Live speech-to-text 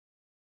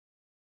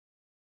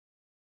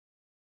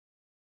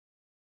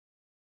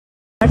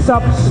Next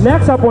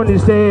up on the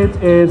stage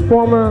is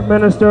former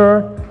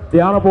Minister,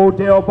 the Honorable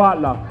Dale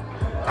Butler.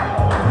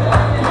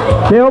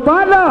 Dale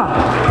Butler!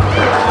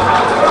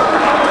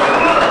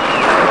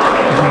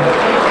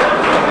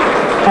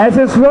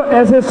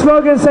 As his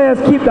slogan says,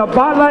 keep the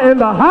butler in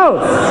the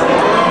house.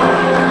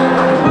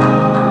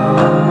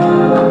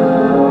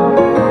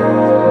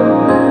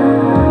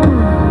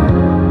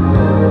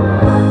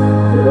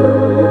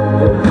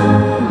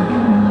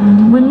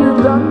 When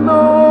you've done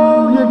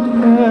all you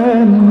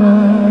can,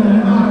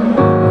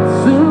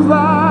 seems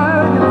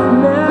like it's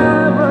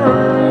never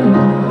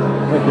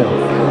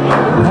enough.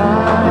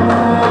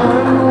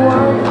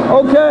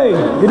 Okay,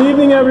 good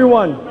evening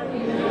everyone.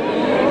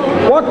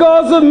 What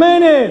goes of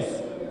mayonnaise?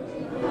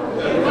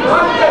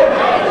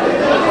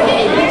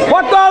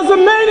 What goes of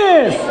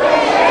mayonnaise?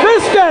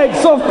 Fish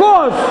cakes, of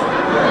course.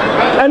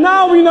 And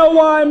now we know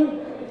why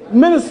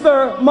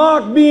Minister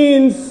Mark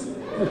Bean's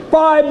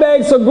 5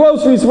 bags of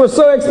groceries were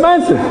so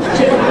expensive.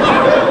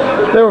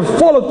 They were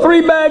full of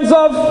 3 bags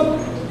of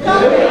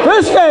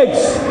fish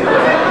cakes.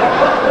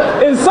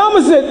 In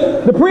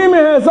Somerset, the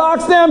Premier has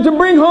asked them to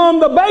bring home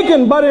the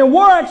bacon, but in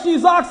Warwick,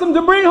 she's asked them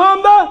to bring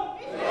home the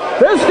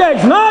fish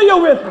cakes. Now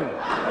you're with me.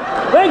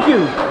 Thank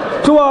you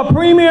to our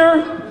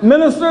Premier,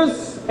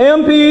 Ministers,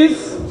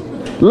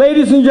 MPs,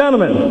 ladies and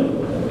gentlemen.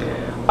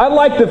 I'd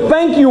like to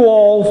thank you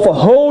all for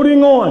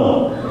holding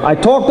on. I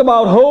talked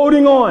about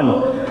holding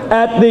on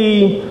at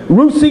the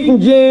Ruth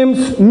Seaton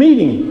James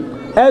meeting.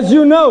 As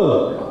you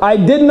know, I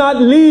did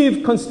not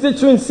leave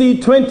constituency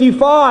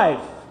 25.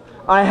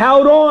 I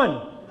held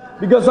on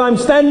because I'm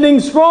standing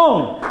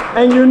strong.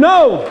 And you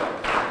know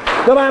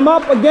that I'm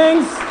up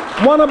against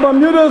one of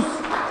Bermuda's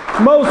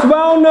most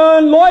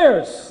well-known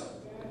lawyers.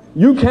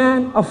 You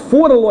can't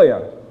afford a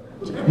lawyer.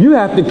 You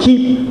have to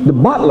keep the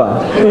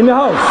butler in the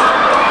house.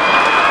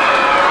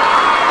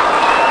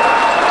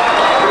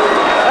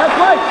 That's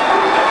right.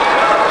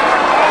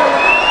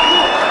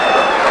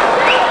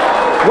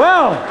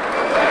 Well,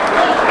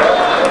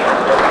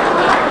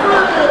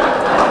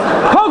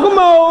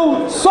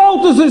 Kokomo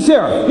Salters is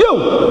here.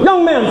 You,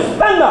 young man,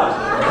 stand up.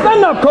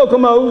 Stand up,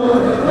 Kokomo.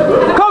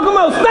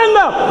 Kokomo, stand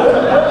up.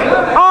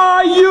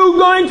 Are you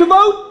going to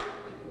vote?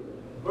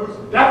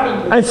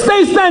 And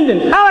stay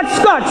standing. Alex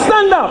Scott,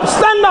 stand up.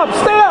 Stand up.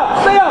 Stay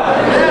up. Stay up.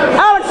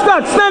 Alex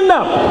Scott, stand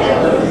up.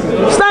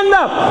 Stand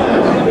up.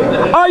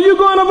 Are you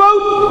going to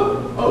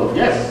vote? Oh,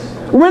 yes.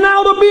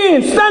 Ronaldo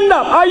Bean, stand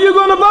up. Are you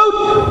going to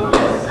vote?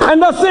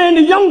 And they're saying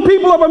the young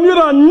people of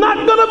Bermuda are not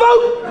going to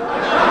vote?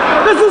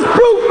 This is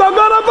proof they're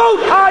going to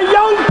vote. Our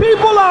young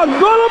people are going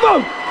to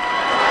vote.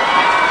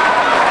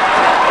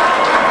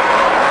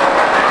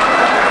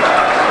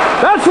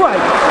 That's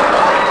right.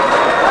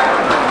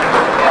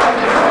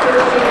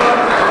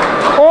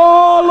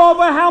 All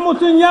over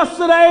Hamilton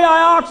yesterday,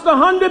 I asked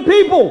 100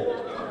 people,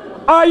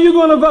 are you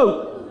going to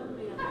vote?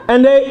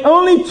 And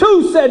only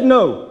 2 said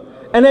no.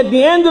 And at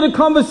the end of the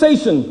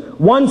conversation,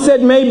 1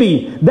 said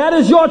maybe. That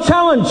is your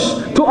challenge,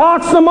 to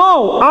ask them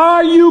all,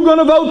 are you going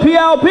to vote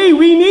PLP?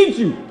 We need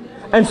you.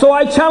 And so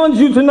I challenge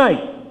you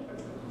tonight.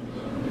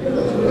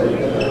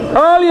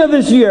 Earlier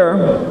this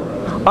year,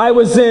 I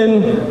was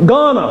in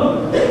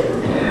Ghana.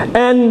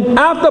 And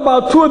after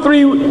about 2 or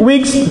 3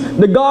 weeks,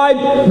 the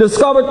guide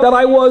discovered that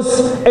I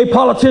was a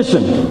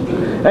politician.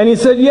 And he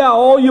said, yeah,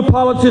 all you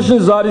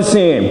politicians are the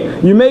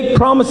same. You make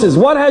promises.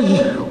 Are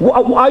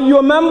you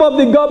a member of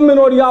the government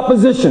or the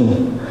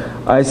opposition?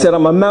 I said,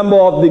 I'm a member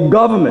of the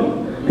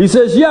government. He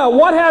says, yeah,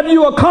 what have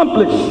you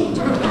accomplished?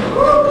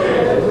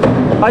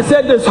 I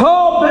said, this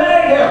whole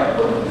bag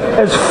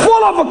here is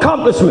full of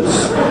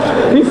accomplishments.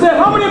 He said,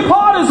 how many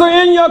parties are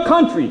in your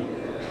country?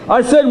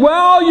 I said,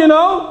 well, you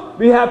know,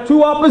 we have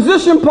 2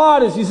 opposition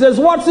parties. He says,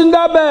 what's in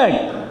that bag?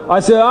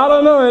 I said, I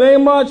don't know, it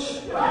ain't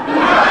much.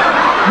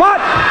 But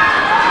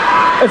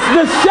it's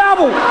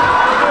disheveled.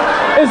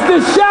 It's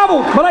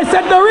disheveled. But I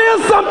said, there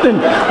is something.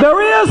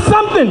 There is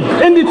something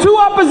in the 2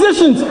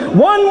 oppositions.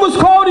 One was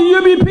called the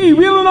UBP.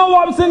 We don't know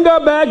what's in their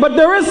bag, but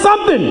there is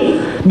something.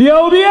 The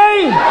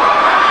OBA.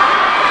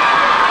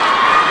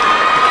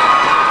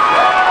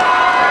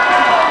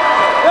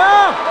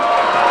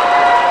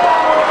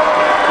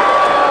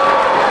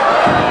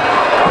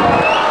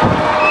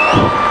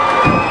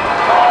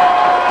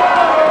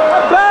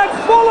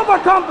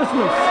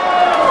 Accomplishments.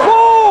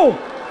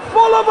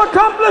 Full of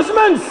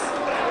accomplishments.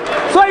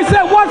 So he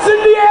said, what's in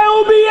the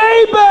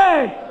LBA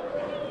bag?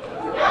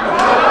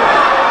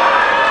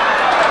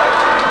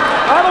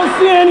 I don't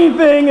see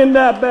anything in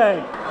that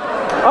bag.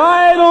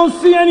 I don't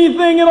see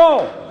anything at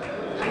all.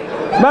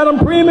 Madam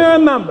Premier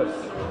and members,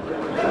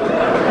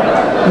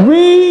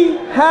 we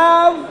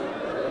have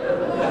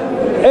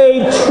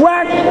a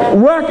track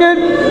record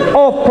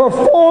of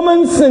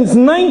performance since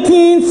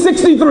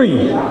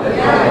 1963.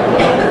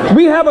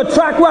 We have a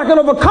track record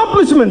of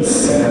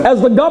accomplishments as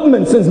the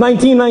government since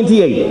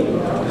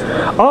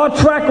 1998. Our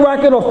track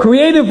record of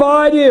creative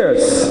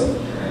ideas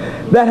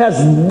that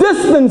has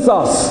distanced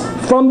us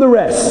from the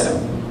rest.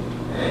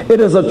 It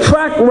is a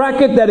track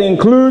record that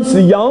includes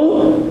the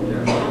young,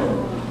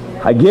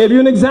 I gave you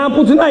an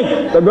example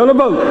tonight. They're going to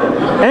vote.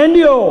 And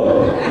the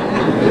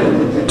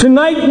old.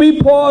 Tonight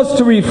we pause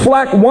to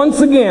reflect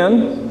once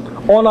again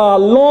on our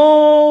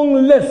long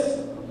list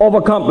of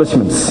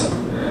accomplishments.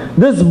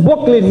 This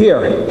booklet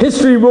here,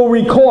 History Will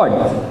Record,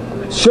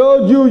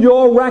 showed you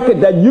your record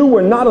that you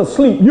were not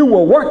asleep. You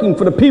were working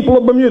for the people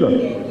of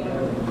Bermuda.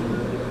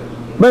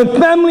 When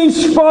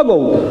families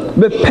struggled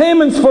with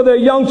payments for their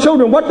young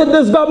children, what did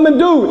this government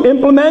do?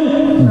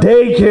 Implement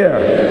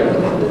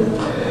daycare.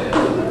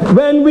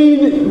 When we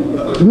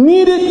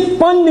needed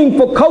funding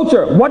for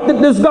culture, what did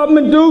this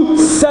government do?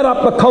 Set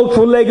up a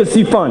cultural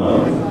legacy fund.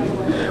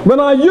 When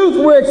our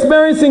youth were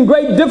experiencing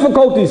great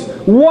difficulties,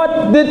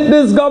 what did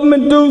this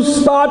government do?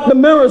 Start the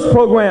Mirrors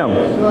program.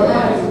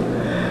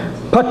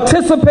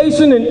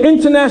 Participation in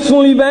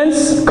international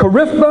events,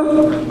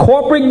 CARIFA,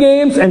 corporate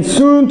games, and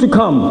soon to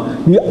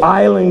come, the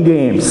island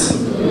games.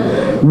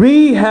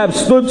 We have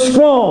stood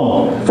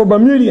strong for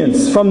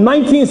Bermudians from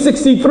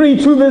 1963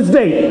 to this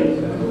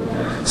date.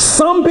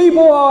 Some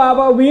people,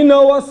 however, we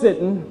know are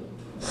sitting.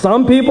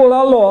 Some people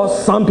are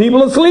lost. Some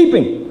people are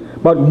sleeping.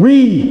 But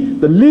we,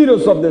 the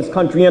leaders of this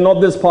country and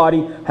of this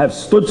party, have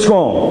stood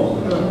strong.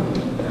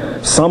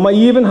 Some are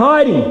even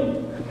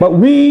hiding. But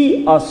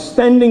we are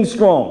standing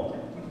strong.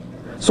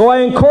 So I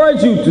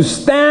encourage you to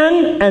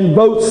stand and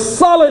vote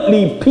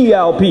solidly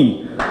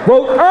PLP.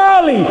 Vote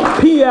early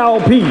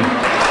PLP.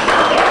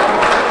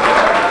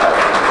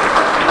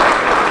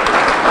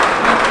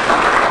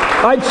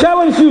 I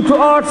challenge you to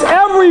ask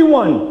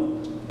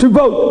everyone to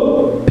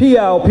vote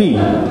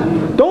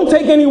PLP. Don't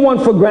take anyone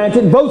for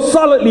granted. Vote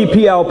solidly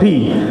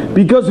PLP,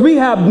 because we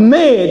have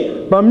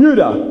made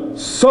Bermuda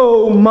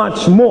so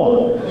much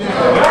more.